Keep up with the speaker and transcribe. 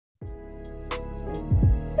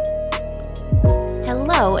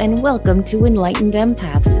Hello and welcome to Enlightened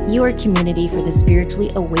Empaths, your community for the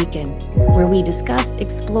spiritually awakened, where we discuss,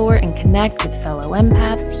 explore, and connect with fellow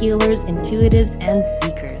empaths, healers, intuitives, and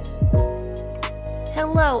seekers.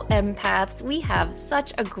 Hello, empaths. We have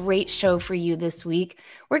such a great show for you this week.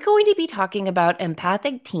 We're going to be talking about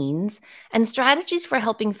empathic teens and strategies for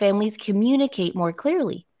helping families communicate more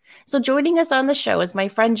clearly. So joining us on the show is my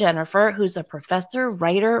friend Jennifer, who's a professor,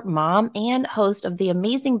 writer, mom, and host of the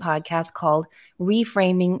amazing podcast called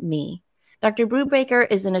Reframing Me. Dr. Brubaker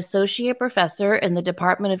is an associate professor in the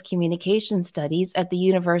Department of Communication Studies at the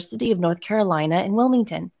University of North Carolina in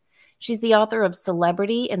Wilmington. She's the author of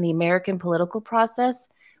Celebrity and the American Political Process,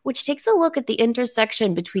 which takes a look at the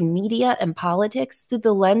intersection between media and politics through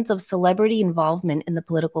the lens of celebrity involvement in the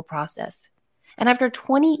political process. And after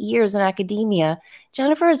 20 years in academia,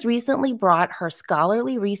 Jennifer has recently brought her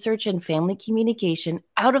scholarly research in family communication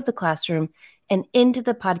out of the classroom and into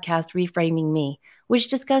the podcast Reframing Me, which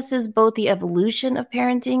discusses both the evolution of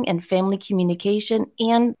parenting and family communication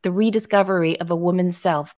and the rediscovery of a woman's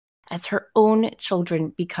self as her own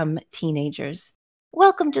children become teenagers.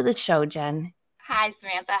 Welcome to the show, Jen. Hi,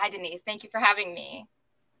 Samantha. Hi, Denise. Thank you for having me.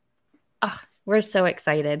 Oh, we're so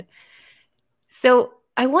excited. So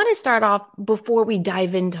I want to start off before we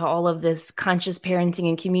dive into all of this conscious parenting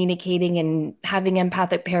and communicating and having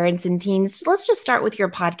empathic parents and teens. Let's just start with your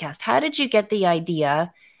podcast. How did you get the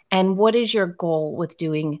idea and what is your goal with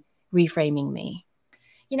doing Reframing Me?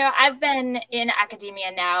 You know, I've been in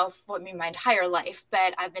academia now for my entire life,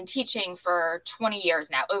 but I've been teaching for 20 years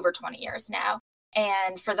now, over 20 years now.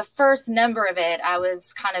 And for the first number of it, I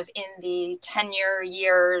was kind of in the tenure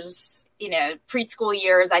years, preschool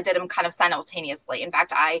years. I did them kind of simultaneously. In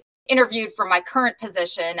fact, I interviewed for my current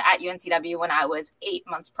position at UNCW when I was 8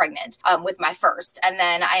 months pregnant with my first. And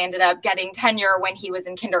then I ended up getting tenure when he was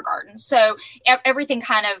in kindergarten. So everything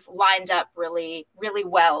kind of lined up really, really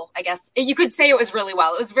well. I guess you could say it was really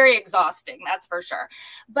well. It was very exhausting, that's for sure.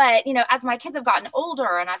 But, as my kids have gotten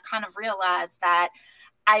older and I've kind of realized that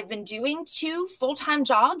I've been doing 2 full-time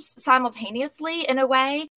jobs simultaneously in a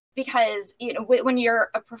way, because, when you're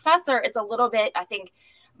a professor, it's a little bit, I think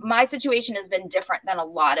my situation has been different than a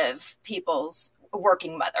lot of people's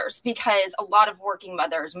working mothers, because a lot of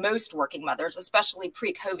most working mothers, especially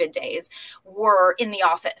pre-COVID days, were in the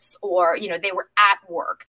office or, they were at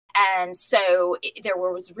work. And so there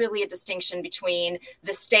was really a distinction between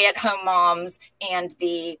the stay-at-home moms and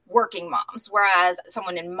the working moms. Whereas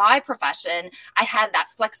someone in my profession, I had that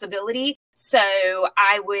flexibility. So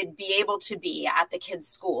I would be able to be at the kids'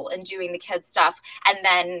 school and doing the kids' stuff and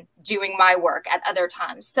then doing my work at other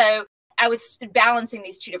times. So I was balancing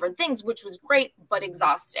these 2 different things, which was great, but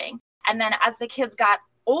exhausting. And then as the kids got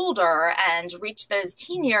older and reached those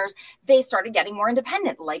teen years, they started getting more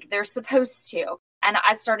independent, like they're supposed to. And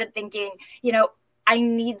I started thinking, I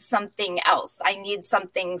need something else. I need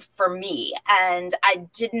something for me. And I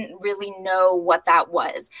didn't really know what that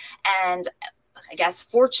was. And I guess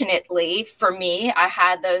fortunately for me, I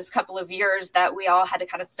had those couple of years that we all had to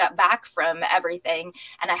kind of step back from everything.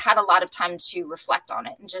 And I had a lot of time to reflect on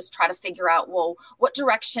it and just try to figure out, well, what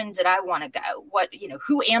direction did I want to go?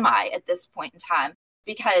 Who am I at this point in time?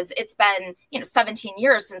 Because it's been, 17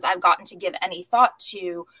 years since I've gotten to give any thought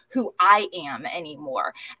to who I am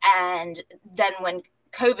anymore. And then when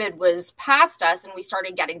COVID was past us and we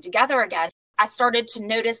started getting together again, I started to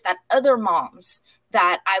notice that other moms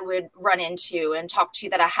that I would run into and talk to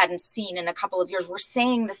that I hadn't seen in a couple of years were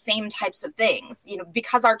saying the same types of things,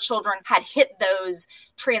 because our children had hit those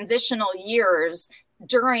transitional years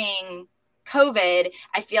during COVID.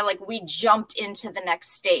 I feel like we jumped into the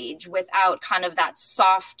next stage without kind of that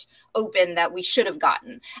soft open that we should have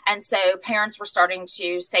gotten. And so parents were starting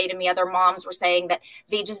to say to me, other moms were saying that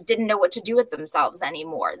they just didn't know what to do with themselves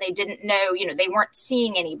anymore. They didn't know, they weren't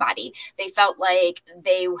seeing anybody. They felt like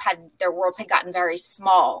their worlds had gotten very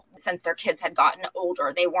small since their kids had gotten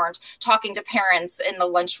older. They weren't talking to parents in the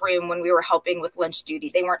lunchroom when we were helping with lunch duty.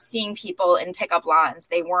 They weren't seeing people in pickup lines.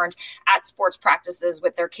 They weren't at sports practices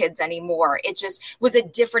with their kids anymore. It just was a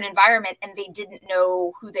different environment, and they didn't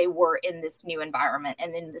know who they were in this new environment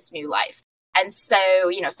and in this new life. And so,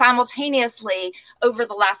 simultaneously, over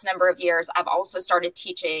the last number of years, I've also started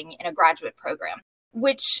teaching in a graduate program,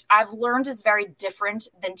 which I've learned is very different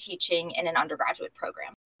than teaching in an undergraduate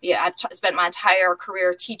program. I've spent my entire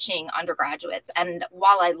career teaching undergraduates. And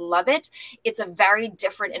while I love it, it's a very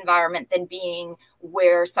different environment than being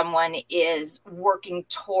where someone is working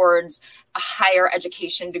towards a higher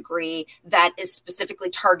education degree that is specifically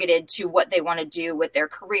targeted to what they want to do with their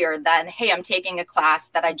career than, hey, I'm taking a class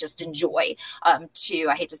that I just enjoy to,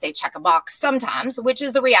 I hate to say, check a box sometimes, which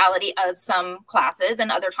is the reality of some classes.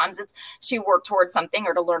 And other times it's to work towards something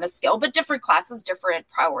or to learn a skill, but different classes, different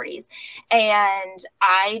priorities. And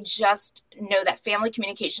I just know that family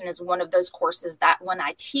communication is one of those courses that when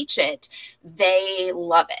I teach it, they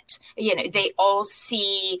love it. You know, they all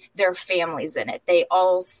see their families in it. They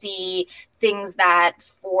all see things that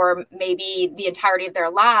for maybe the entirety of their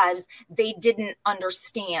lives, they didn't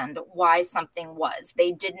understand why something was.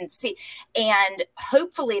 They didn't see. And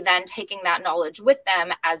hopefully then taking that knowledge with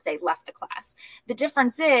them as they left the class. The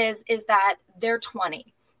difference is that they're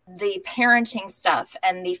 20. The parenting stuff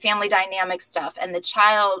and the family dynamic stuff and the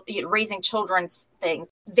child, raising children's things,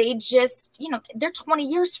 they just, they're 20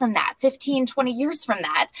 years from that, 15, 20 years from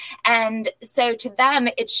that. And so to them,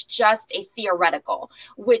 it's just a theoretical,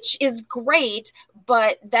 which is great.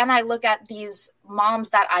 But then I look at these moms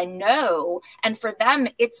that I know, and for them,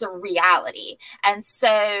 it's a reality. And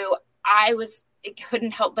so I couldn't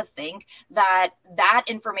help but think that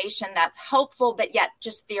information that's helpful, but yet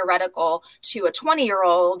just theoretical to a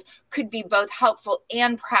 20-year-old could be both helpful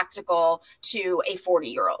and practical to a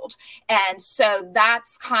 40-year-old. And so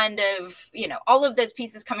that's kind of, all of those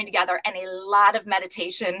pieces coming together, and a lot of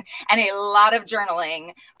meditation and a lot of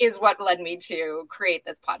journaling is what led me to create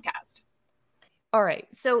this podcast. All right.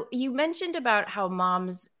 So you mentioned about how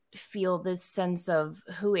moms feel this sense of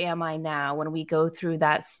who am I now when we go through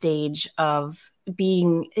that stage of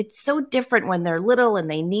being, it's so different when they're little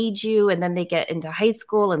and they need you, and then they get into high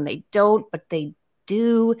school and they don't, but they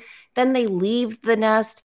do. Then they leave the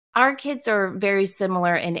nest. Our kids are very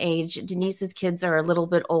similar in age. Denise's kids are a little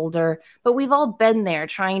bit older, but we've all been there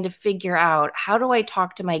trying to figure out, how do I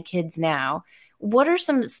talk to my kids now? What are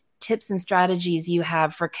some tips and strategies you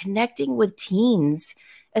have for connecting with teens,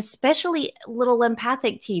 especially little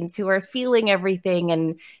empathic teens who are feeling everything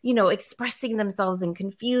and, expressing themselves and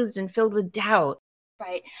confused and filled with doubt?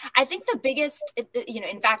 Right. I think the biggest,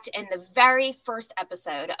 in fact, in the very first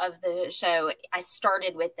episode of the show, I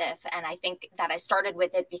started with this. And I think that I started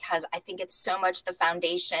with it because I think it's so much the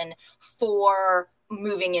foundation for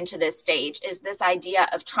moving into this stage, is this idea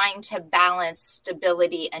of trying to balance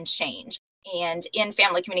stability and change. And in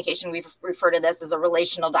family communication, we refer to this as a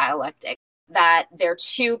relational dialectic, that they're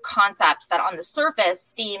two concepts that on the surface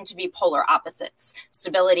seem to be polar opposites,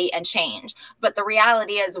 stability and change. But the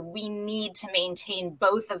reality is we need to maintain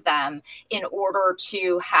both of them in order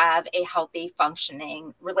to have a healthy,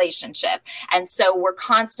 functioning relationship. And so we're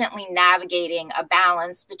constantly navigating a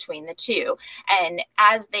balance between the two. And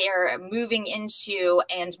as they're moving into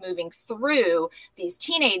and moving through these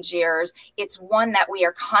teenage years, it's one that we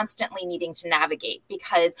are constantly needing to navigate,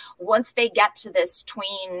 because once they get to this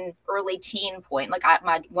tween, early teen point, like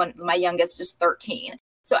my youngest is 13.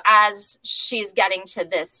 So as she's getting to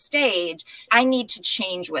this stage, I need to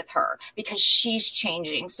change with her because she's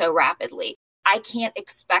changing so rapidly. I can't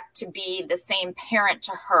expect to be the same parent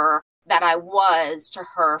to her that I was to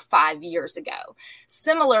her 5 years ago.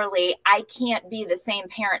 Similarly, I can't be the same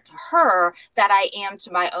parent to her that I am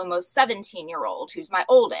to my almost 17-year-old, who's my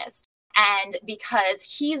oldest. And because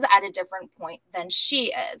he's at a different point than she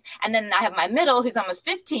is. And then I have my middle, who's almost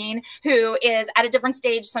 15, who is at a different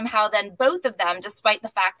stage somehow than both of them, despite the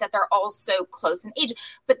fact that they're all so close in age.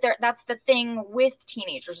 But that's the thing with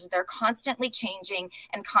teenagers, is they're constantly changing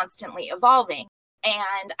and constantly evolving.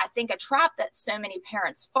 And I think a trap that so many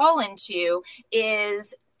parents fall into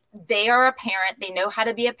is they are a parent, they know how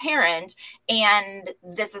to be a parent, and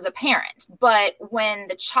this is a parent. But when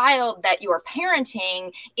the child that you're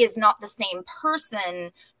parenting is not the same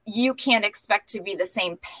person, you can't expect to be the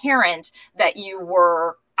same parent that you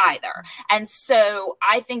were either. And so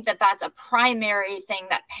I think that that's a primary thing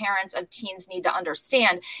that parents of teens need to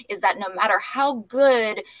understand, is that no matter how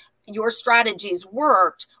good your strategies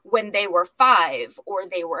worked when they were 5 or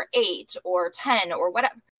they were 8 or 10 or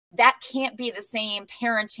whatever, that can't be the same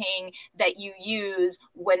parenting that you use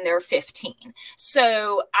when they're 15.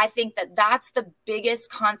 So I think that that's the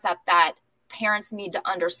biggest concept that parents need to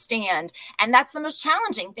understand. And that's the most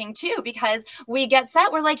challenging thing too, because we get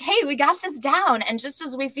set, we're like, hey, we got this down. And just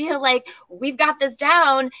as we feel like we've got this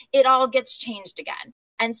down, it all gets changed again.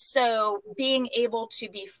 And so being able to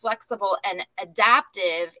be flexible and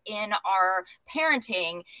adaptive in our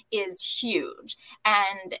parenting is huge.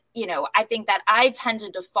 And, I think that I tend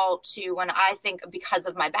to default to, when I think, because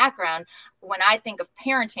of my background, when I think of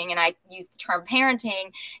parenting and I use the term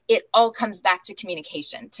parenting, it all comes back to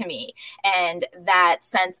communication to me, and that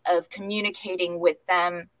sense of communicating with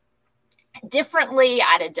them differently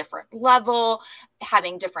at a different level,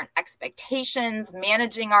 having different expectations,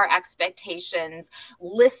 managing our expectations,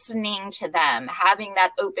 listening to them, having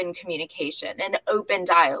that open communication and open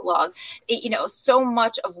dialogue. So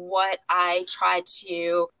much of what I try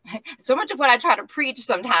to preach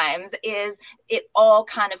sometimes is it all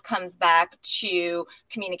kind of comes back to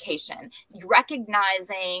communication,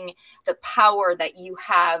 recognizing the power that you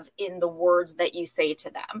have in the words that you say to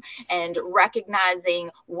them, and recognizing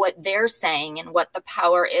what they're saying and what the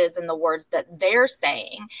power is in the words that they're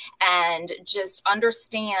saying, and just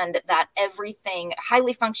understand that everything,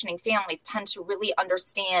 highly functioning families tend to really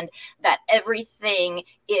understand that everything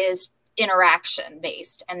is interaction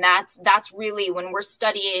based. And that's really, when we're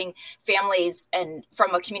studying families and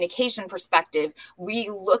from a communication perspective, we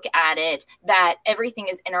look at it that everything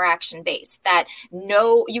is interaction based, that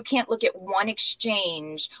you can't look at one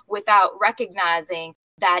exchange without recognizing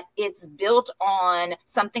that it's built on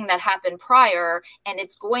something that happened prior, and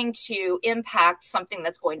it's going to impact something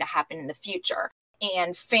that's going to happen in the future.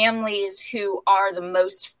 And families who are the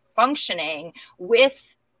most functioning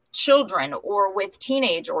with children or with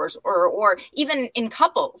teenagers or even in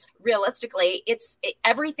couples, realistically,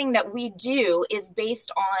 everything that we do is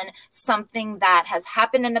based on something that has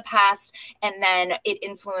happened in the past, and then it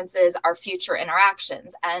influences our future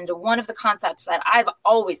interactions. And one of the concepts that I've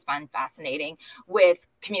always found fascinating with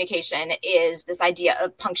communication is this idea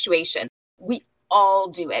of punctuation. We all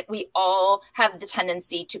do it. We all have the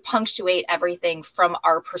tendency to punctuate everything from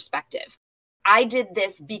our perspective. I did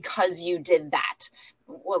this because you did that.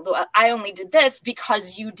 Well, I only did this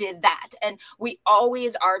because you did that. And we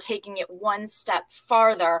always are taking it one step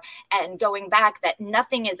farther and going back, that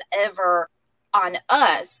nothing is ever on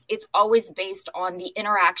us. It's always based on the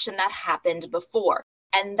interaction that happened before.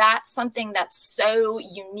 And that's something that's so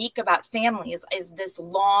unique about families, is this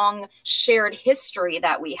long shared history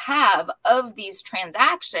that we have of these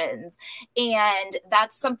transactions. And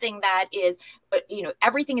that's something that is,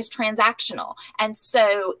 everything is transactional. And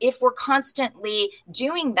so if we're constantly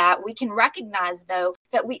doing that, we can recognize, though,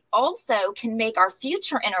 that we also can make our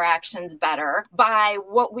future interactions better by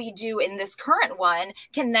what we do in this current one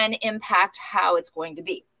can then impact how it's going to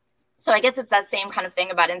be. So I guess it's that same kind of thing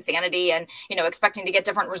about insanity and, expecting to get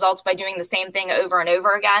different results by doing the same thing over and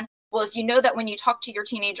over again. Well, if you know that when you talk to your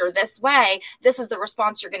teenager this way, this is the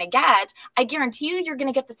response you're going to get, I guarantee you're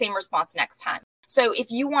going to get the same response next time. So if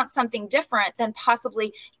you want something different, then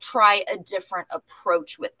possibly try a different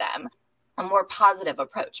approach with them, a more positive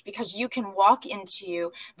approach, because you can walk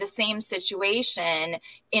into the same situation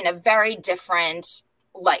in a very different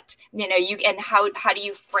light. And how do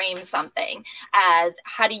you frame something? As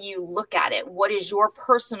how do you look at it? What is your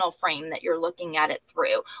personal frame that you're looking at it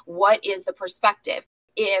through? What is the perspective?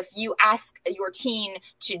 If you ask your teen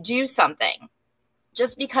to do something,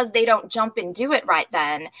 just because they don't jump and do it right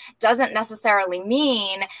then doesn't necessarily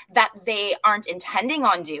mean that they aren't intending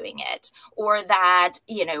on doing it, or that,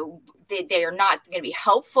 they are not going to be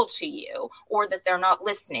helpful to you, or that they're not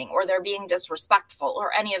listening, or they're being disrespectful,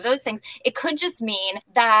 or any of those things. It could just mean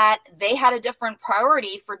that they had a different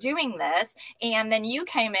priority for doing this, and then you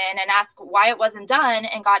came in and asked why it wasn't done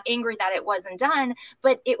and got angry that it wasn't done,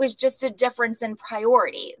 but it was just a difference in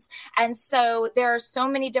priorities. And so there are so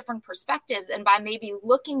many different perspectives, and by maybe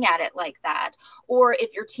looking at it like that, or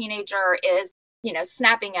if your teenager is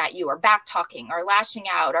snapping at you or back talking or lashing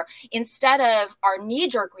out, or instead of our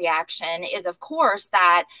knee-jerk reaction is, of course,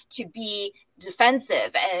 that to be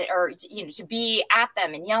defensive or to be at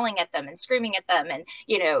them and yelling at them and screaming at them and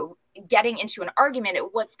getting into an argument,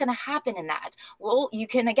 what's going to happen in that? Well, you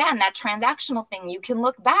can, again, that transactional thing, you can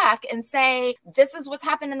look back and say, this is what's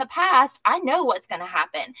happened in the past. I know what's going to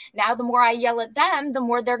happen. Now, the more I yell at them, the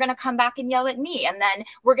more they're going to come back and yell at me. And then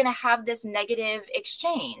we're going to have this negative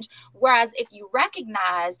exchange. Whereas if you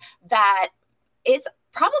recognize that it's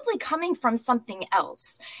probably coming from something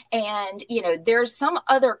else, and there's some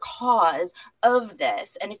other cause of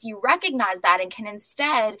this, and if you recognize that and can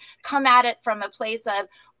instead come at it from a place of,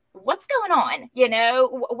 what's going on?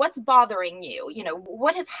 What's bothering you?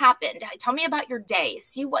 What has happened? Tell me about your day.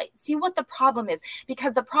 See what the problem is,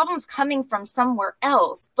 because the problem's coming from somewhere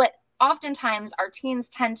else. But oftentimes our teens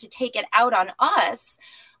tend to take it out on us,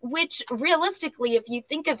 which realistically, if you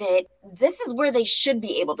think of it, this is where they should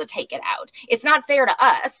be able to take it out. It's not fair to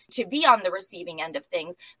us to be on the receiving end of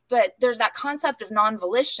things, but there's that concept of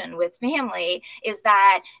non-volition with family, is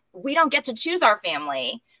that we don't get to choose our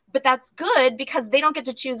family. But that's good, because they don't get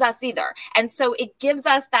to choose us either. And so it gives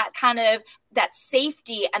us that kind of that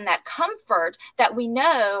safety and that comfort that we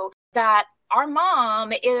know that our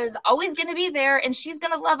mom is always going to be there and she's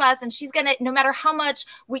going to love us and she's going to, no matter how much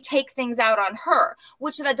we take things out on her,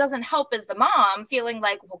 which that doesn't help as the mom feeling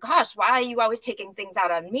like, well, gosh, why are you always taking things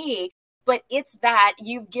out on me? But it's that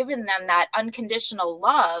you've given them that unconditional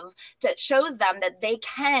love that shows them that they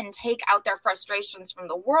can take out their frustrations from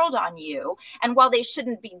the world on you. And while they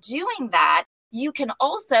shouldn't be doing that, you can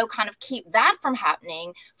also kind of keep that from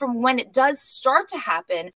happening from when it does start to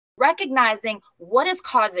happen, recognizing what is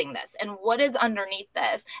causing this and what is underneath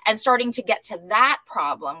this and starting to get to that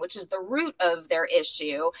problem, which is the root of their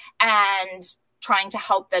issue, and trying to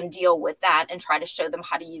help them deal with that and try to show them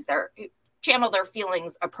how to channel their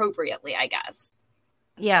feelings appropriately, I guess.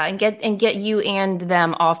 Yeah, and get you and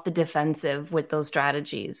them off the defensive with those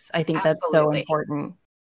strategies. I think that's so important.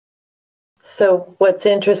 So what's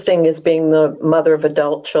interesting is being the mother of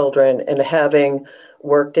adult children and having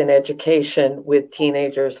worked in education with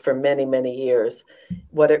teenagers for many, many years.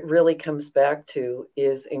 What it really comes back to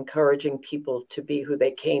is encouraging people to be who they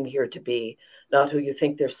came here to be, not who you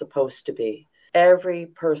think they're supposed to be. Every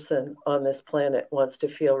person on this planet wants to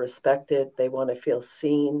feel respected. They want to feel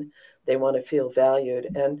seen. They want to feel valued.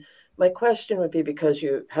 And my question would be, because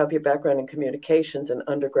you have your background in communications and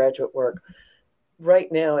undergraduate work,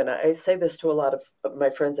 right now, and I say this to a lot of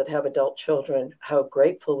my friends that have adult children, how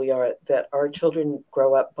grateful we are that our children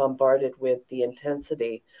grow up bombarded with the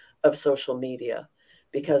intensity of social media,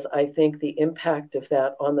 because I think the impact of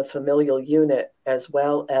that on the familial unit as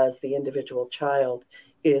well as the individual child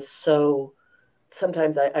is so,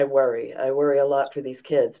 sometimes I worry. I worry a lot for these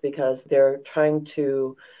kids because they're trying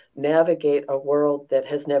to navigate a world that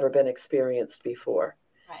has never been experienced before.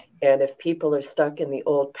 And if people are stuck in the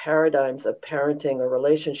old paradigms of parenting or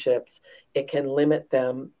relationships, it can limit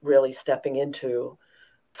them really stepping into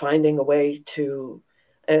finding a way to,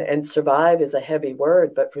 and survive is a heavy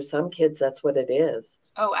word, but for some kids, that's what it is.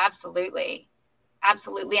 Oh, absolutely.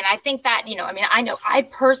 Absolutely. And I think that, I know I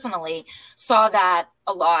personally saw that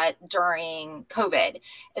a lot during COVID,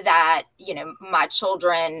 that, my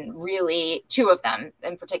children really, two of them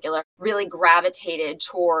in particular, really gravitated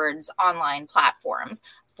towards online platforms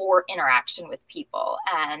for interaction with people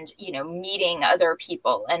and, meeting other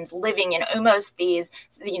people and living in almost these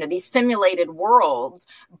simulated worlds.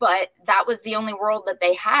 But that was the only world that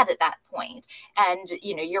they had at that point. And,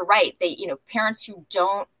 you're right. Parents who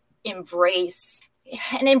don't embrace,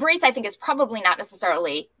 I think is probably not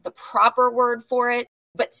necessarily the proper word for it,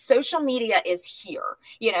 but social media is here,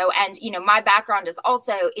 and, my background is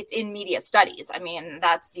also, it's in media studies. I mean,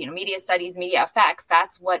 that's, media studies, media effects.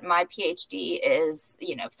 That's what my PhD is,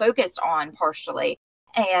 focused on partially.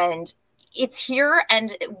 And it's here,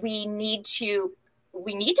 and we need to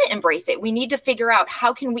embrace it. We need to figure out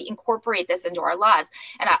how can we incorporate this into our lives.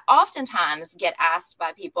 And I oftentimes get asked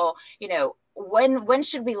by people, when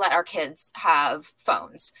should we let our kids have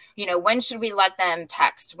phones? When should we let them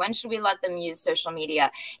text? When should we let them use social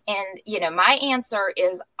media? And, my answer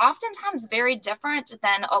is oftentimes very different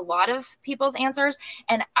than a lot of people's answers.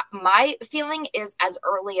 And my feeling is as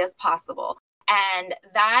early as possible. And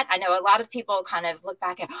that, I know a lot of people kind of look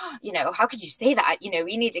back at, how could you say that?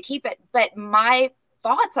 We need to keep it. But my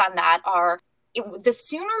thoughts on that are, the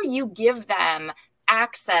sooner you give them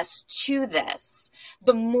access to this,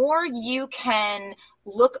 the more you can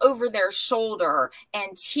look over their shoulder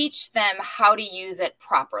and teach them how to use it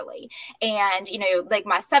properly. And, like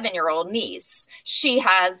my 7-year-old niece, she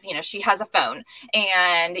has a phone,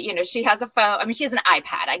 and, she has a phone. I mean, she has an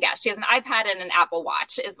iPad, I guess. She has an iPad and an Apple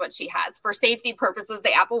Watch is what she has for safety purposes,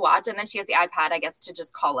 the Apple Watch. And then she has the iPad, I guess, to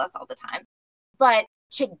just call us all the time. But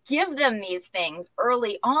to give them these things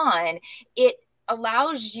early on, it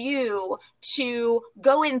allows you to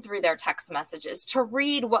go in through their text messages, to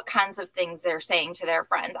read what kinds of things they're saying to their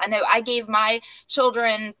friends. I know I gave my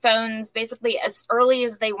children phones basically as early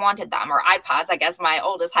as they wanted them, or iPods. I guess my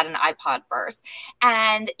oldest had an iPod first.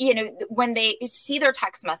 And, when they see their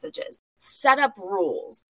text messages, set up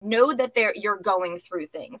rules, know that you're going through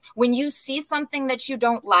things. When you see something that you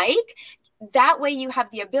don't like, that way you have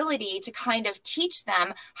the ability to kind of teach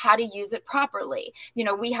them how to use it properly.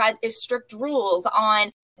 We had strict rules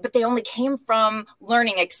on, but they only came from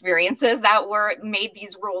learning experiences that made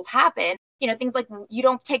these rules happen. Things like you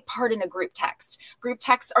don't take part in a group text. Group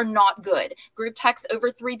texts are not good. Group texts over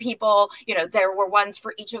 3 people, there were ones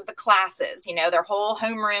for each of the classes, their whole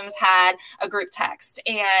homerooms had a group text,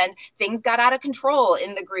 and things got out of control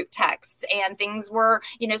in the group texts, and things were,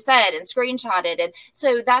 said and screenshotted. And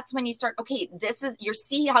so that's when you start, okay, you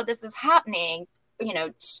see how this is happening,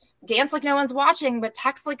 dance like no one's watching, but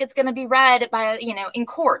text like it's going to be read by, in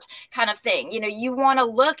court kind of thing. You want to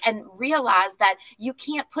look and realize that you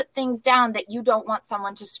can't put things down that you don't want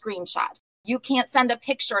someone to screenshot. You can't send a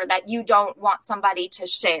picture that you don't want somebody to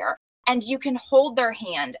share. And you can hold their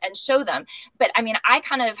hand and show them. But I mean, I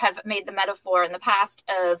kind of have made the metaphor in the past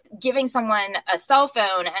of giving someone a cell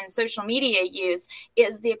phone and social media use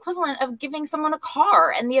is the equivalent of giving someone a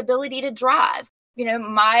car and the ability to drive. You know,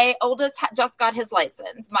 my oldest just got his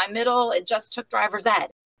license. My middle, it just took driver's ed.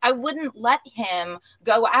 I wouldn't let him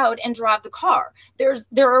go out and drive the car. There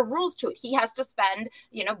are rules to it. He has to spend,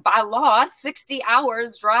 you know, by law, 60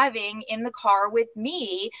 hours driving in the car with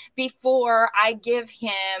me before I give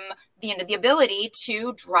him, you know, the ability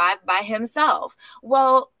to drive by himself.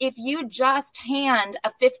 Well, if you just hand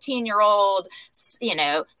a 15-year-old, you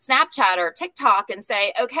know, Snapchat or TikTok and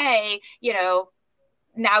say, okay, you know,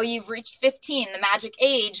 now you've reached 15, the magic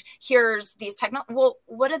age, here's these technology. Well,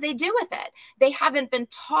 what do they do with it? They haven't been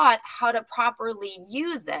taught how to properly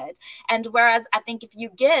use it. And whereas I think if you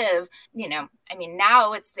give, you know, I mean,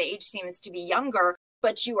 now it's the age seems to be younger,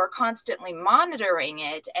 but you are constantly monitoring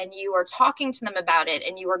it and you are talking to them about it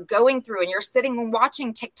and you are going through and you're sitting and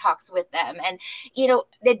watching TikToks with them. And, you know,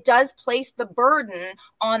 it does place the burden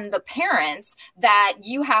on the parents that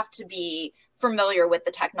you have to be familiar with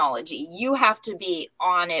the technology. You have to be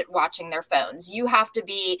on it watching their phones. You have to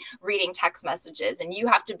be reading text messages and you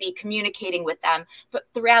have to be communicating with them. But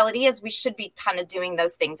the reality is we should be kind of doing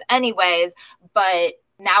those things anyways, but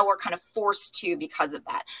now we're kind of forced to because of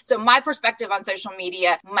that. So my perspective on social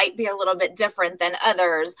media might be a little bit different than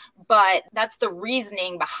others, but that's the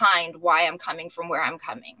reasoning behind why I'm coming from where I'm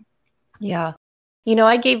coming. Yeah. You know,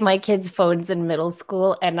 I gave my kids phones in middle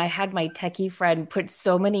school and I had my techie friend put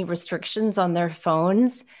so many restrictions on their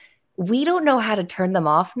phones. We don't know how to turn them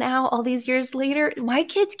off now, all these years later. My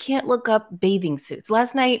kids can't look up bathing suits.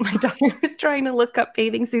 Last night, my daughter was trying to look up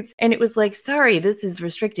bathing suits and it was like, sorry, this is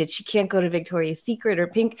restricted. She can't go to Victoria's Secret or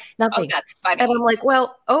Pink, nothing. Oh, that's funny. And I'm like,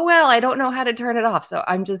 well, I don't know how to turn it off. So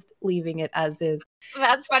I'm just leaving it as is.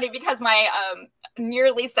 That's funny because my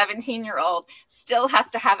nearly 17-year-old still has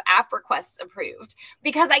to have app requests approved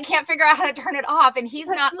because I can't figure out how to turn it off. And he's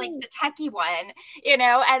not like the techie one, you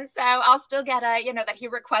know, and so I'll still get that he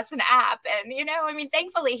requests an app. And, you know, I mean,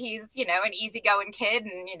 thankfully he's, you know, an easygoing kid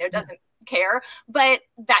and, you know, doesn't care. But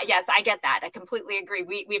that, yes, I get that. I completely agree.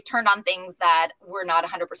 We've turned on things that we're not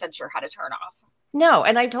 100% sure how to turn off. No,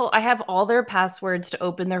 and I have all their passwords to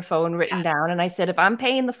open their phone written down. And I said, if I'm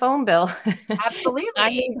paying the phone bill, absolutely, I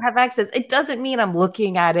need to have access. It doesn't mean I'm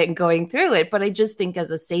looking at it and going through it, but I just think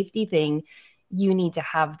as a safety thing, you need to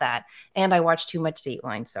have that. And I watch too much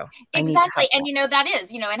Dateline, so exactly. And you know, that is,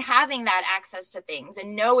 you know, and having that access to things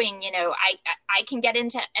and knowing, you know, I can get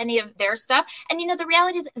into any of their stuff. And, you know, the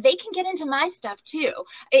reality is they can get into my stuff too.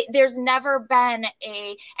 There's never been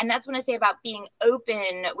and that's when I say about being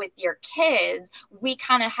open with your kids, we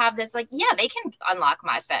kind of have this like, yeah, they can unlock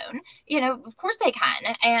my phone, you know, of course they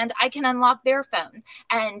can. And I can unlock their phones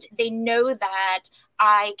and they know that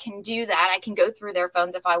I can do that. I can go through their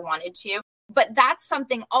phones if I wanted to. But that's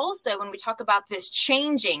something also when we talk about this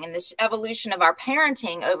changing and this evolution of our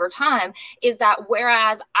parenting over time is that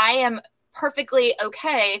whereas I am perfectly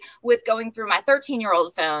okay with going through my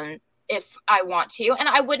 13-year-old phone if I want to, and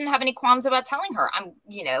I wouldn't have any qualms about telling her I'm,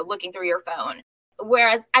 you know, looking through your phone.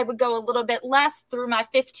 Whereas I would go a little bit less through my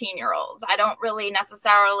 15-year-olds. I don't really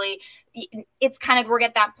necessarily, it's kind of, we're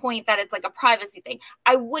at that point that it's like a privacy thing.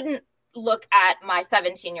 I wouldn't look at my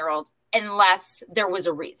 17-year-olds unless there was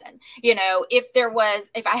a reason, you know, if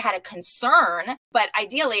I had a concern, but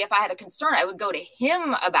ideally if I had a concern, I would go to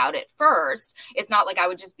him about it first. It's not like I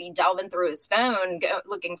would just be delving through his phone,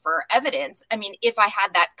 looking for evidence. I mean, if I had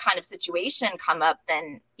that kind of situation come up,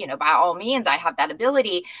 then, you know, by all means, I have that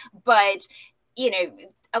ability. But, you know,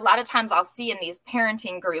 a lot of times I'll see in these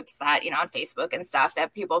parenting groups that, you know, on Facebook and stuff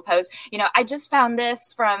that people post, you know, I just found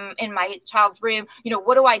this from in my child's room, you know,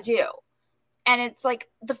 what do I do? And it's like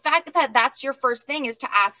the fact that that's your first thing is to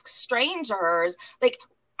ask strangers, like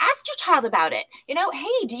ask your child about it. You know,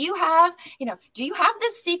 hey, do you have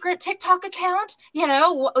this secret TikTok account? You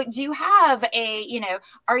know, do you have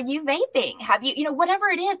are you vaping? Have you, you know, whatever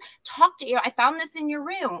it is, talk to, you know, I found this in your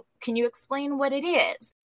room. Can you explain what it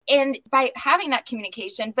is? And by having that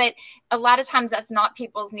communication, but a lot of times that's not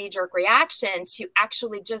people's knee-jerk reaction to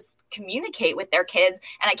actually just communicate with their kids.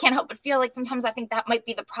 And I can't help but feel like sometimes I think that might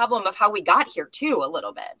be the problem of how we got here too, a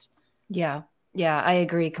little bit. Yeah, I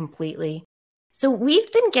agree completely. So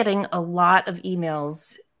we've been getting a lot of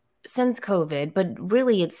emails since COVID, but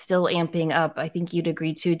really it's still amping up. I think you'd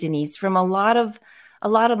agree too, Denise, from a lot of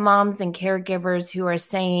moms and caregivers who are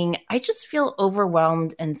saying, I just feel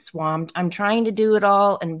overwhelmed and swamped. I'm trying to do it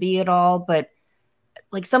all and be it all, but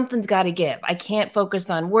like something's got to give. I can't focus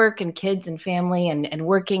on work and kids and family and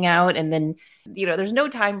working out. And then, there's no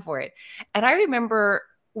time for it. And I remember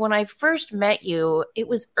when I first met you, it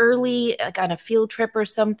was early, like on a field trip or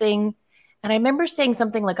something. And I remember saying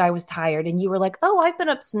something like I was tired, and you were like, "Oh, I've been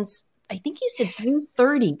up since," I think you said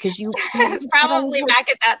 3:30 because you It's probably back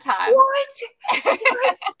at that time. What?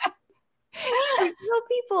 So tell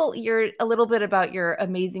people a little bit about your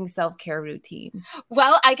amazing self-care routine.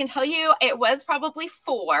 Well, I can tell you it was probably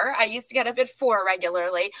 4. I used to get up at 4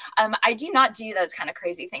 regularly. I do not do those kind of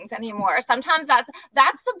crazy things anymore. Sometimes that's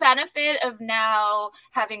the benefit of now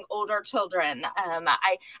having older children.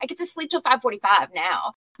 I get to sleep till 5:45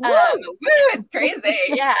 now. It's crazy.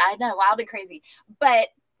 Yeah, I know, wild and crazy. But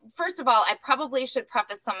first of all, I probably should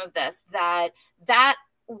preface some of this that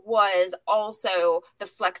was also the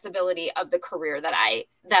flexibility of the career that I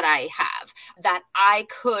have, that I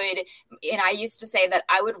could, and I used to say that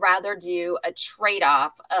I would rather do a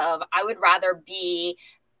trade-off of, I would rather be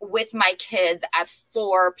with my kids at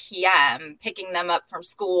 4 p.m., picking them up from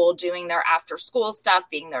school, doing their after school stuff,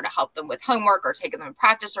 being there to help them with homework or taking them to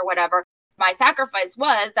practice or whatever. My sacrifice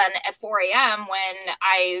was then at 4 a.m. when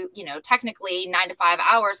I, technically 9 to 5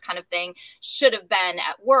 hours kind of thing should have been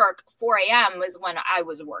at work. 4 a.m. was when I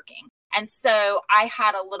was working. And so I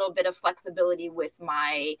had a little bit of flexibility with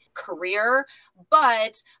my career,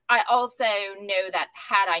 but I also know that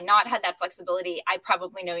had I not had that flexibility, I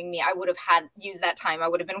probably, knowing me, I would have used that time. I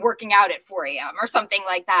would have been working out at 4 a.m. or something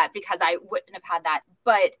like that because I wouldn't have had that.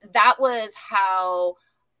 But that was how,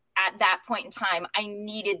 at that point in time, I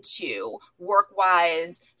needed to,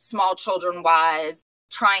 work-wise, small children-wise,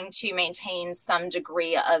 trying to maintain some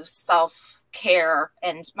degree of self-care.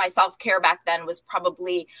 And my self-care back then was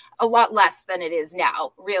probably a lot less than it is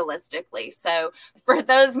now, realistically. So for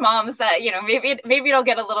those moms that, maybe it'll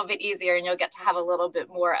get a little bit easier and you'll get to have a little bit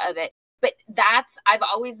more of it. But I've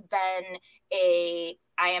always been I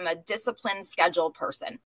am a disciplined schedule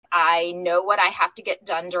person. I know what I have to get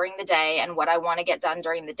done during the day and what I want to get done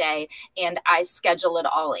during the day, and I schedule it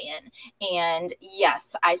all in. And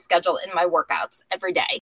yes, I schedule in my workouts every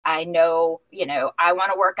day. I know, I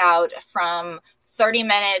want to work out from 30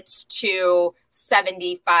 minutes to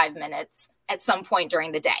 75 minutes at some point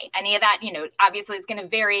during the day. Any of that, obviously it's going to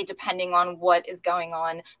vary depending on what is going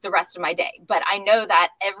on the rest of my day. But I know that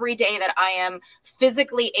every day that I am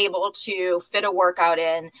physically able to fit a workout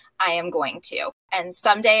in, I am going to. And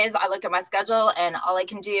some days I look at my schedule and all I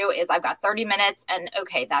can do is I've got 30 minutes and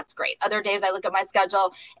okay, that's great. Other days I look at my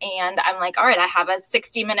schedule and I'm like, all right, I have a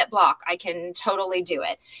 60-minute block. I can totally do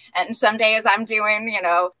it. And some days I'm doing,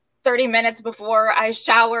 30 minutes before I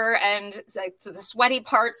shower and to the sweaty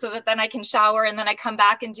part so that then I can shower and then I come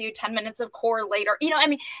back and do 10 minutes of core later,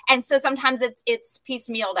 and so sometimes it's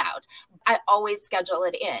piecemealed out. I always schedule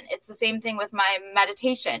it in. It's the same thing with my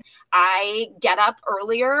meditation. I get up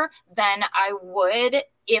earlier than I would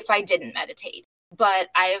if I didn't meditate, but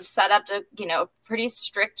I have set up a, pretty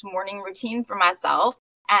strict morning routine for myself.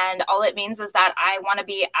 And all it means is that I want to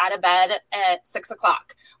be out of bed at 6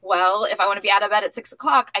 o'clock. Well, if I want to be out of bed at 6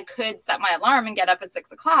 o'clock, I could set my alarm and get up at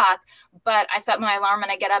 6 o'clock, but I set my alarm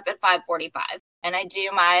and I get up at 5:45 and I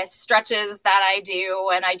do my stretches that I do,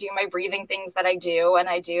 and I do my breathing things that I do, and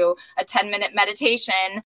I do a 10-minute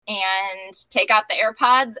meditation and take out the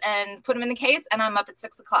AirPods and put them in the case, and I'm up at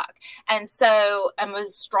 6 o'clock. And so I'm a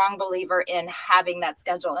strong believer in having that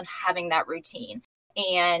schedule and having that routine.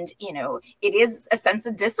 And, it is a sense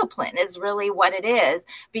of discipline is really what it is,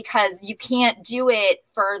 because you can't do it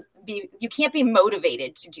you can't be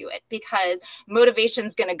motivated to do it because motivation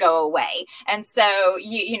is going to go away. And so,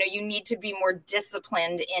 you need to be more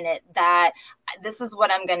disciplined in it, that this is what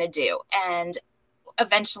I'm going to do. And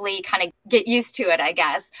eventually kind of get used to it, I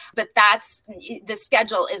guess. But the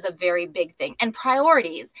schedule is a very big thing, and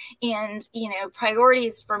priorities. And,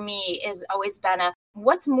 priorities for me has always been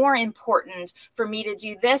what's more important for me to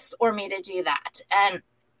do this or me to do that. And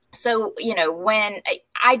so, when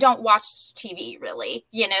I don't watch TV really,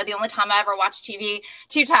 the only time I ever watch TV,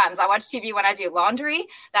 2 times. I watch TV when I do laundry.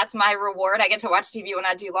 That's my reward. I get to watch TV when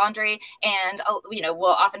I do laundry. And,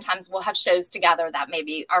 oftentimes we'll have shows together that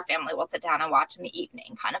maybe our family will sit down and watch in the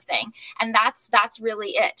evening kind of thing. And that's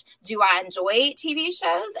really it. Do I enjoy TV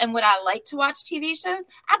shows? And would I like to watch TV shows?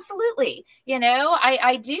 Absolutely.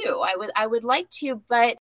 I do. I would like to,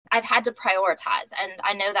 but I've had to prioritize. And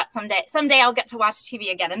I know that someday I'll get to watch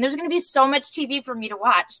TV again. And there's going to be so much TV for me to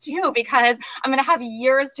watch too, because I'm going to have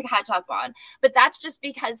years to catch up on. But that's just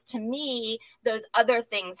because to me, those other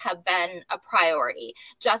things have been a priority.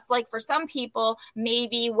 Just like for some people,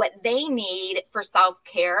 maybe what they need for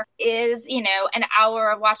self-care is, an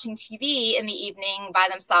hour of watching TV in the evening by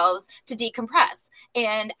themselves to decompress.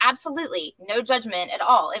 And absolutely no judgment at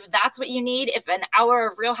all. If that's what you need, if an hour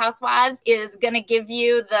of Real Housewives is going to give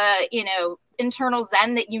you the, internal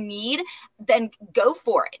zen that you need, then go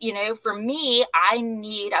for it. For me,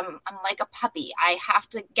 I'm like a puppy. I have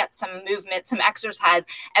to get some movement, some exercise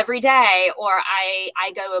every day, or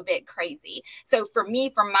I go a bit crazy. So for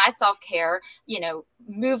me, for my self-care,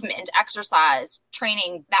 movement, exercise,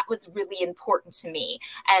 training, that was really important to me.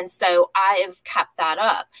 And so I've kept that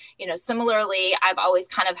up. Similarly, I've always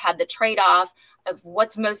kind of had the trade-off of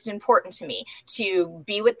what's most important to me, to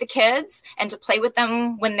be with the kids and to play with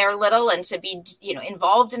them when they're little and to be,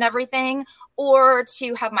 involved in everything, or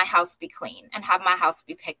to have my house be clean and have my house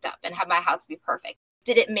be picked up and have my house be perfect.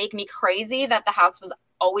 Did it make me crazy that the house was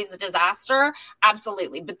always a disaster?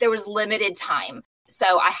 Absolutely. But there was limited time.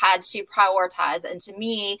 So I had to prioritize. And to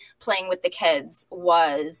me, playing with the kids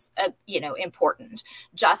was, important.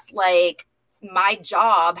 Just like my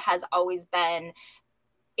job has always been,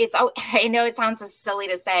 I know it sounds so silly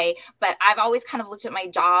to say, but I've always kind of looked at my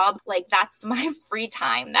job like that's my free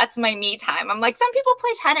time. That's my me time. I'm like, some people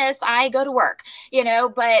play tennis. I go to work,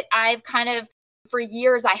 but I've kind of, for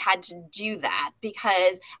years, I had to do that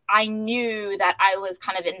because I knew that I was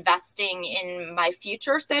kind of investing in my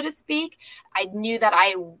future, so to speak. I knew that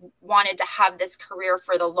I wanted to have this career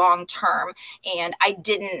for the long term, and I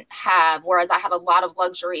didn't have, whereas I had a lot of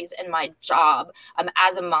luxuries in my job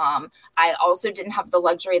as a mom, I also didn't have the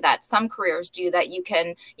luxury that some careers do, that you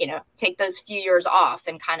can, take those few years off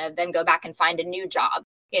and kind of then go back and find a new job.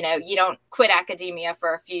 You don't quit academia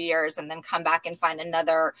for a few years and then come back and find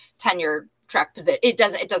another tenure track position. It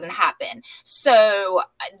doesn't happen. So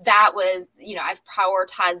that was, I've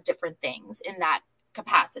prioritized different things in that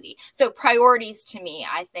capacity. So priorities to me,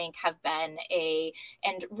 I think, have been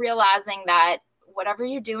and realizing that whatever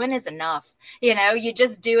you're doing is enough. You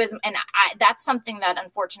just do that's something that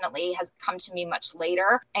unfortunately has come to me much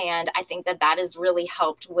later. And I think that has really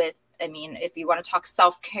helped with, if you want to talk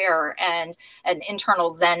self-care and an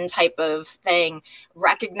internal Zen type of thing,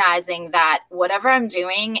 recognizing that whatever I'm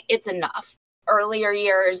doing, it's enough. Earlier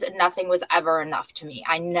years, nothing was ever enough to me.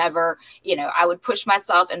 I never, I would push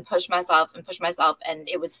myself and push myself and push myself, and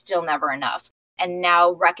it was still never enough. And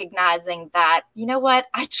now recognizing that, what,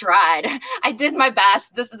 I tried, I did my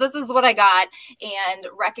best. This is what I got. And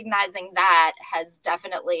recognizing that has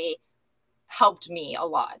definitely helped me a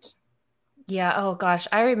lot. Yeah. Oh gosh.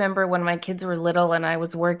 I remember when my kids were little and I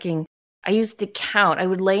was working, I used to count. I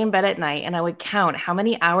would lay in bed at night and I would count how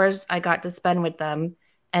many hours I got to spend with them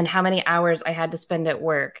and how many hours I had to spend at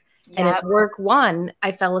work. Yep. And if work won,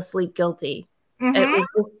 I fell asleep guilty. Mm-hmm.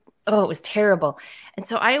 It was terrible. And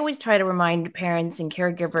so I always try to remind parents and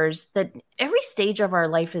caregivers that every stage of our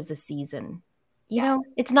life is a season.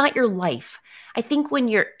 It's not your life. I think when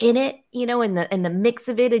you're in it, in the mix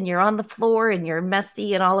of it, and you're on the floor and you're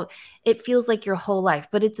messy and all of it, feels like your whole life,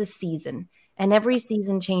 but it's a season. And every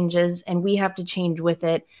season changes and we have to change with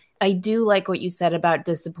it. I do like what you said about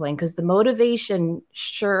discipline, because the motivation,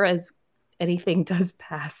 sure as anything, does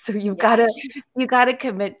pass. So you gotta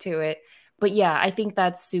commit to it. But yeah, I think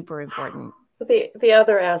that's super important. The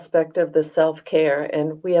other aspect of the self-care,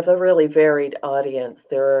 and we have a really varied audience.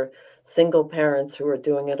 There are single parents who are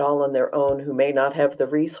doing it all on their own, who may not have the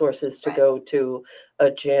resources to go to a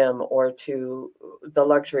gym or to the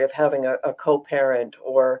luxury of having a co-parent,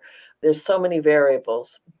 or there's so many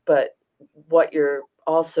variables. But what you're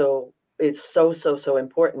also is so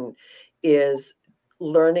important is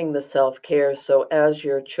learning the self-care. So as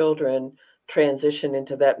your children transition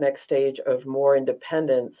into that next stage of more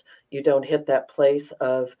independence, you don't hit that place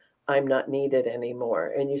of I'm not needed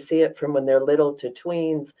anymore. And you see it from when they're little to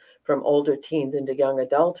tweens, from older teens into young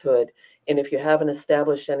adulthood. And if you haven't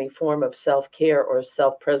established any form of self-care or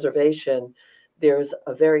self-preservation, there's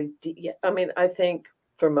a I think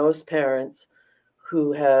for most parents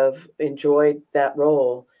who have enjoyed that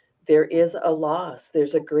role, there is a loss,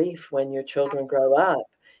 there's a grief when your children grow up.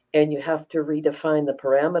 And you have to redefine the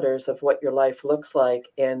parameters of what your life looks like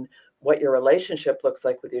and what your relationship looks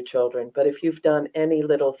like with your children. But if you've done any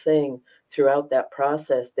little thing throughout that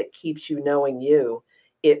process that keeps you knowing you,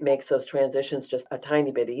 it makes those transitions just a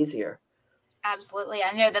tiny bit easier. Absolutely.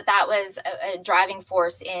 I know that was a driving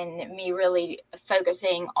force in me really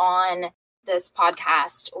focusing on this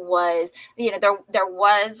podcast was, there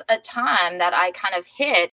was a time that I kind of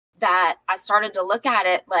hit that I started to look at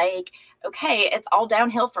it like, okay, it's all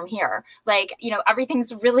downhill from here. Like,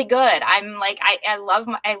 everything's really good. I'm like, I love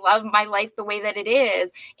my life the way that it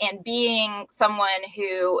is. And being someone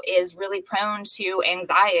who is really prone to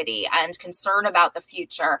anxiety and concern about the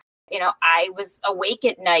future, I was awake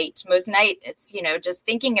at night, most nights, just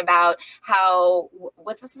thinking about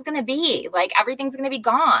what this is going to be. Like, everything's going to be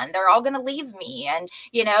gone. They're all going to leave me. And,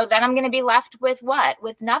 then I'm going to be left with what?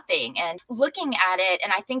 With nothing. And looking at it,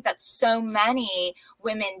 and I think that so many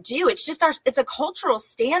women do, it's a cultural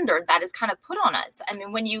standard that is kind of put on us. I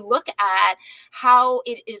mean, when you look at how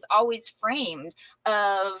it is always framed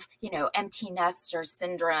of, empty nester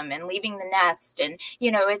syndrome and leaving the nest. And,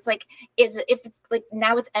 it's like, if it's like,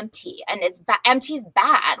 now it's empty and empty's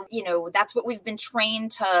bad. That's what we've been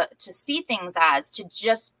trained to see things as, to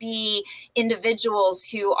just be individuals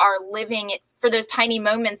who are living it for those tiny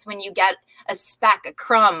moments when you get a speck, a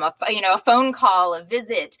crumb, a phone call, a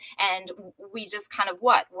visit, and we just kind of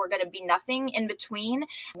we're going to be nothing in between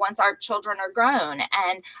once our children are grown.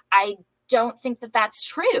 And I don't think that that's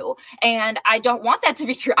true. And I don't want that to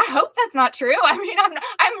be true. I hope that's not true. I mean,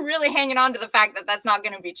 I'm really hanging on to the fact that that's not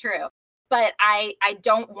going to be true. But I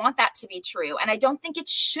don't want that to be true. And I don't think it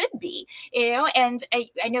should be, and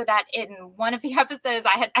I know that in one of the episodes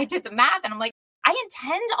I did the math, and I'm like, I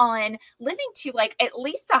intend on living to like at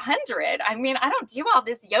least 100. I mean, I don't do all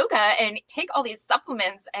this yoga and take all these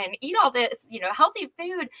supplements and eat all this, healthy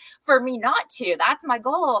food for me not to. That's my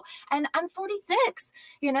goal. And I'm 46,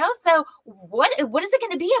 so what is it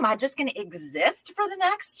going to be? Am I just going to exist for the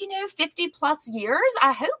next, 50 plus years?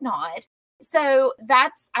 I hope not. So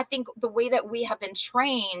that's, I think, the way that we have been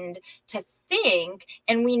trained to think,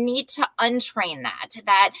 and we need to untrain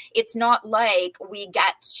that it's not like we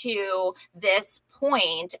get to this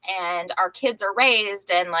point and our kids are raised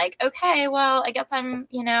and like, okay, well, I guess I'm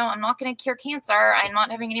not going to cure cancer. I'm not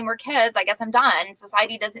having any more kids. I guess I'm done.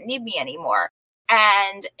 Society doesn't need me anymore.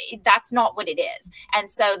 And that's not what it is.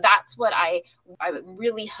 And so that's what I'm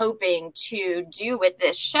really hoping to do with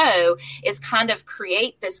this show, is kind of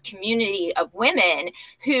create this community of women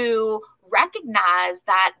who recognize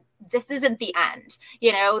that this isn't the end.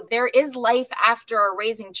 There is life after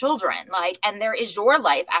raising children, and there is your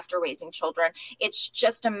life after raising children. It's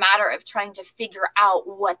just a matter of trying to figure out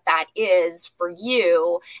what that is for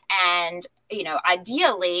you. And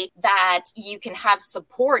ideally that you can have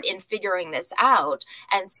support in figuring this out.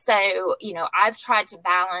 And so, I've tried to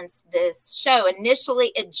balance this show.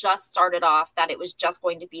 Initially, it just started off that it was just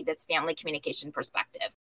going to be this family communication perspective,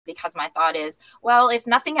 because my thought is, well, if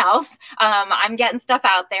nothing else, I'm getting stuff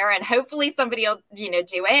out there and hopefully somebody will,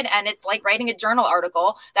 do it. And it's like writing a journal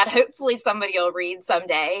article that hopefully somebody will read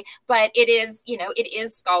someday. But it is, it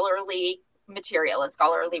is scholarly material and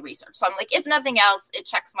scholarly research. So I'm like, if nothing else, it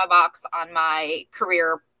checks my box on my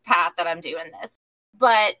career path that I'm doing this.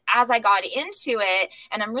 But as I got into it,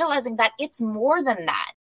 and I'm realizing that it's more than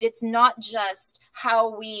that. It's not just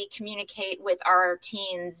how we communicate with our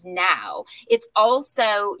teens now. It's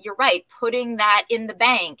also, you're right, putting that in the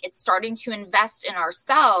bank. It's starting to invest in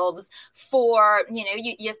ourselves for,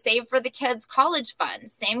 you save for the kids' college fund,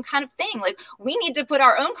 same kind of thing. Like, we need to put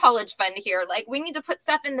our own college fund here. Like, we need to put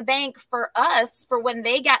stuff in the bank for us for when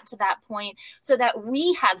they get to that point, so that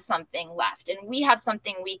we have something left and we have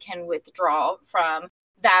something we can withdraw from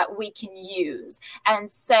that we can use.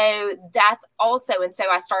 And so that's also, and so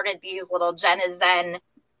I started these little Jenna Zen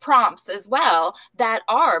prompts as well that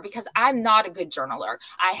are, because I'm not a good journaler.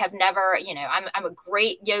 I have never, I'm a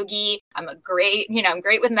great yogi. I'm great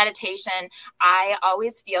with meditation. I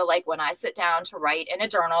always feel like when I sit down to write in a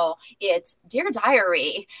journal, it's Dear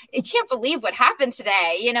Diary, I can't believe what happened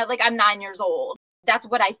today. Like, I'm 9 years old. That's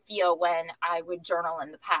what I feel when I would journal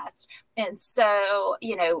in the past. And so,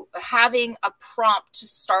 having a prompt to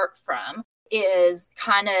start from is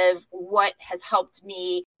kind of what has helped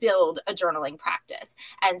me build a journaling practice.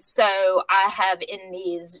 And so I have, in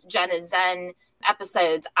these Jenna Zen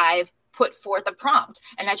episodes, I've put forth a prompt,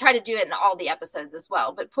 and I try to do it in all the episodes as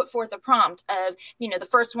well, but put forth a prompt of, the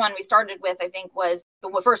first one we started with, I think, was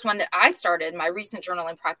the first one that I started my recent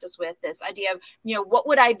journaling practice with, this idea of, what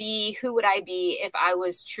would I be? Who would I be if I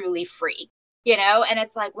was truly free? And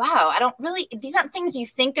it's like, wow, these aren't things you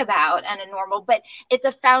think about in a normal, but it's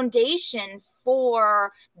a foundation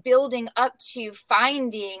for building up to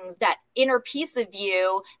finding that inner piece of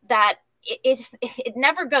you that it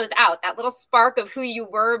never goes out. That little spark of who you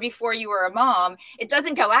were before you were a mom, it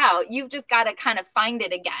doesn't go out. You've just got to kind of find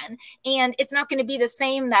it again. And it's not going to be the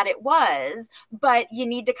same that it was, but you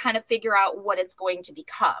need to kind of figure out what it's going to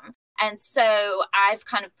become. And so I've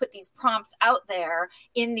kind of put these prompts out there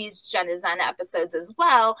in these Gen Zen episodes as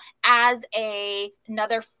well as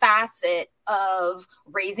another facet of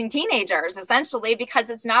raising teenagers, essentially, because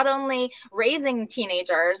it's not only raising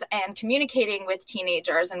teenagers and communicating with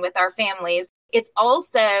teenagers and with our families, it's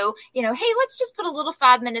also, hey, let's just put a little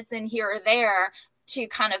 5 minutes in here or there to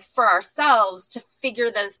kind of for ourselves to figure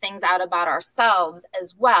those things out about ourselves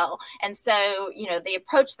as well. And so, the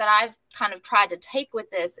approach that I've kind of tried to take with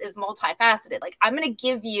this is multifaceted. Like, I'm going to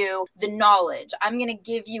give you the knowledge. I'm going to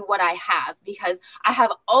give you what I have, because I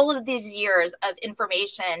have all of these years of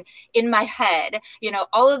information in my head,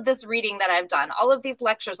 all of this reading that I've done, all of these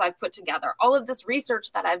lectures I've put together, all of this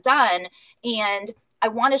research that I've done. And I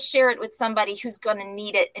want to share it with somebody who's going to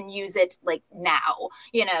need it and use it like now,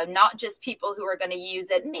 not just people who are going to use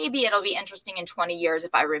it. Maybe it'll be interesting in 20 years if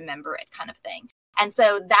I remember it, kind of thing. And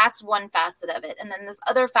so that's one facet of it. And then this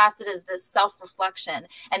other facet is this self-reflection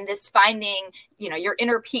and this finding, your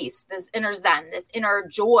inner peace, this inner Zen, this inner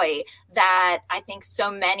joy that I think so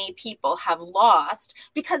many people have lost,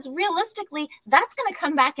 because realistically, that's going to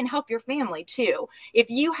come back and help your family too. If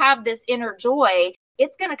you have this inner joy,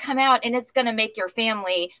 it's going to come out and it's going to make your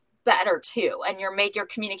family better too, and make your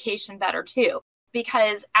communication better too.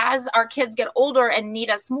 Because as our kids get older and need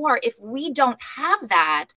us more, if we don't have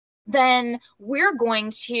that, then we're going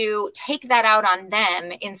to take that out on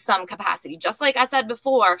them in some capacity. Just like I said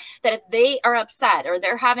before, that if they are upset or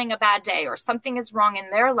they're having a bad day or something is wrong in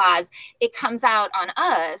their lives, it comes out on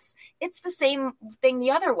us. It's the same thing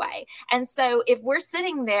the other way. And so if we're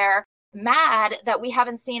sitting there mad that we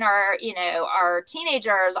haven't seen our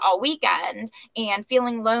teenagers all weekend and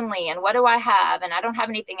feeling lonely, and what do I have? And I don't have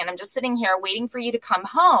anything. And I'm just sitting here waiting for you to come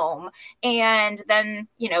home. And then,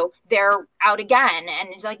 they're out again. And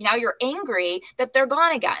it's like, now you're angry that they're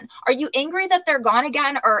gone again. Are you angry that they're gone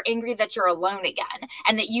again, or angry that you're alone again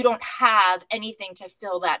and that you don't have anything to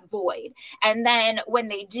fill that void? And then when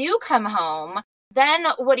they do come home, then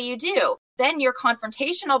what do? Then you're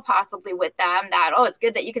confrontational possibly with them that, it's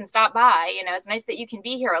good that you can stop by. It's nice that you can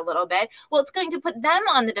be here a little bit. Well, it's going to put them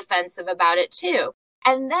on the defensive about it too.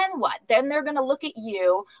 And then what? Then they're going to look at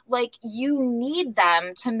you like you need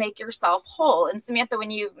them to make yourself whole. And Samantha, when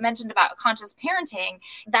you mentioned about conscious parenting,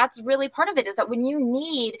 that's really part of it, is that when you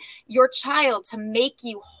need your child to make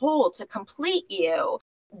you whole, to complete you,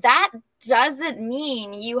 that doesn't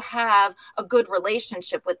mean you have a good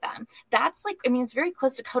relationship with them. That's it's very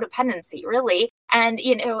close to codependency, really. And,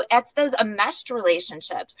 it's those enmeshed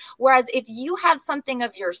relationships. Whereas if you have something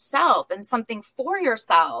of yourself and something for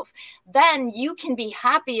yourself, then you can be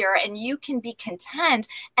happier and you can be content.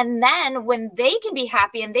 And then when they can be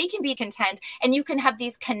happy and they can be content, and you can have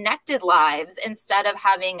these connected lives instead of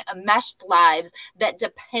having enmeshed lives that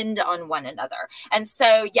depend on one another. And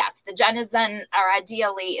so, yes, the Gen Zen, or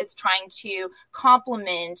ideally, is trying to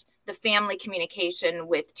complement the family communication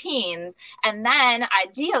with teens. And then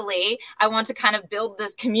ideally, I want to kind of build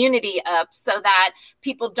this community up so that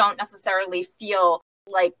people don't necessarily feel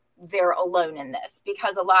like they're alone in this,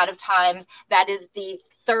 because a lot of times that is the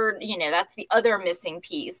third, that's the other missing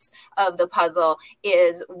piece of the puzzle,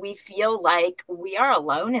 is we feel like we are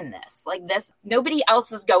alone in this. Like this, nobody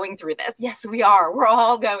else is going through this. Yes, we are. We're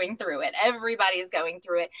all going through it. Everybody's going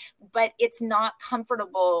through it, but it's not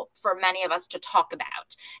comfortable for many of us to talk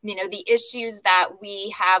about. The issues that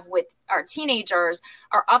we have with our teenagers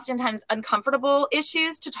are oftentimes uncomfortable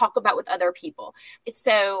issues to talk about with other people.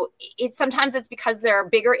 So sometimes it's because there are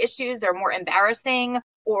bigger issues, they're more embarrassing,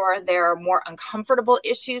 or there are more uncomfortable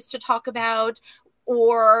issues to talk about.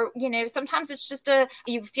 Or, sometimes it's just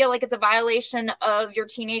you feel like it's a violation of your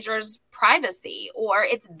teenager's privacy, or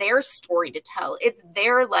it's their story to tell. It's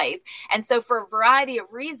their life. And so for a variety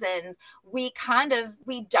of reasons, we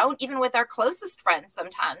don't, even with our closest friends,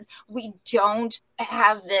 sometimes we don't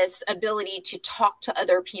have this ability to talk to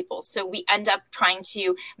other people. So we end up trying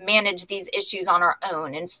to manage these issues on our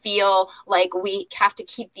own and feel like we have to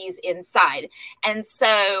keep these inside. And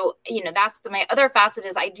so, that's my other facet,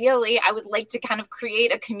 is ideally, I would like to kind of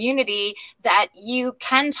create a community that you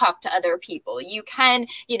can talk to other people. You can,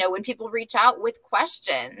 when people reach out with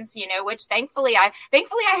questions, which thankfully I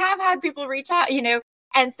have had people reach out,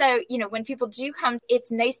 and so, when people do come,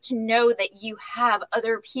 it's nice to know that you have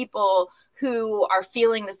other people who are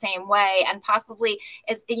feeling the same way. And possibly,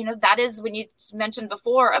 as that is when you mentioned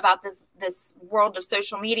before about this world of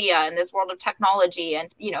social media and this world of technology,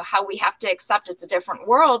 and how we have to accept it's a different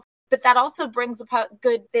world. But that also brings about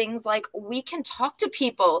good things, like we can talk to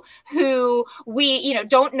people who we,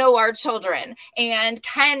 don't know our children, and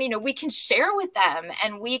can, we can share with them,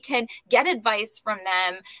 and we can get advice from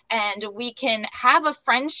them, and we can have a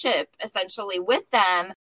friendship essentially with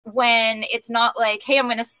them when it's not like, hey, I'm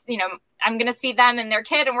going to see them and their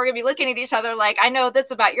kid, and we're going to be looking at each other like, I know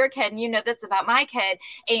this about your kid and you know this about my kid,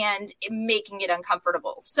 and making it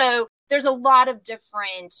uncomfortable. So there's a lot of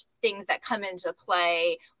different things that come into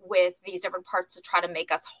play with these different parts to try to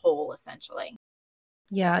make us whole, essentially.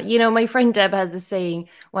 Yeah. My friend Deb has a saying,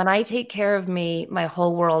 when I take care of me, my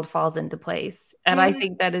whole world falls into place. And I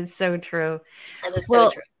think that is so true. That is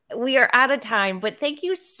so true. We are out of time, but thank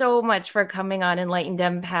you so much for coming on Enlightened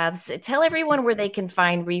Empaths. Tell everyone where they can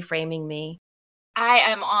find Reframing Me. I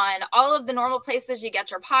am on all of the normal places you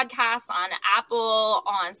get your podcasts, on Apple,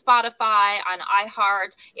 on Spotify, on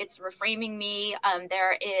iHeart. It's Reframing Me.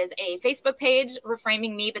 There is a Facebook page,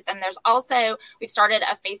 Reframing Me, but then we've started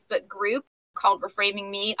a Facebook group called Reframing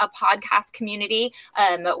Me, a podcast community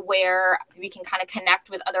where we can kind of connect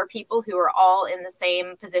with other people who are all in the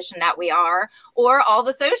same position that we are, or all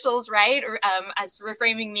the socials, right? As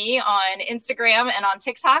Reframing Me on Instagram and on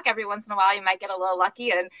TikTok. Every once in a while, you might get a little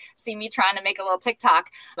lucky and see me trying to make a little TikTok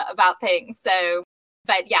about things.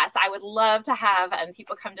 But yes, I would love to have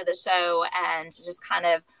people come to the show and just kind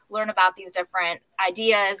of learn about these different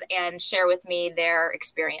ideas and share with me their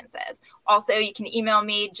experiences. Also, you can email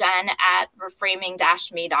me,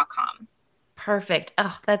 jen@reframing-me.com. Perfect.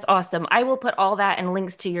 Oh, that's awesome. I will put all that and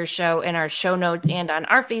links to your show in our show notes and on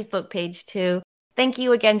our Facebook page too. Thank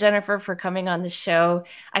you again, Jennifer, for coming on the show.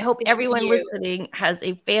 I hope everyone listening has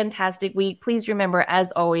a fantastic week. Please remember,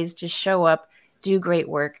 as always, to show up, do great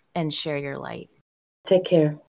work, and share your light. Take care.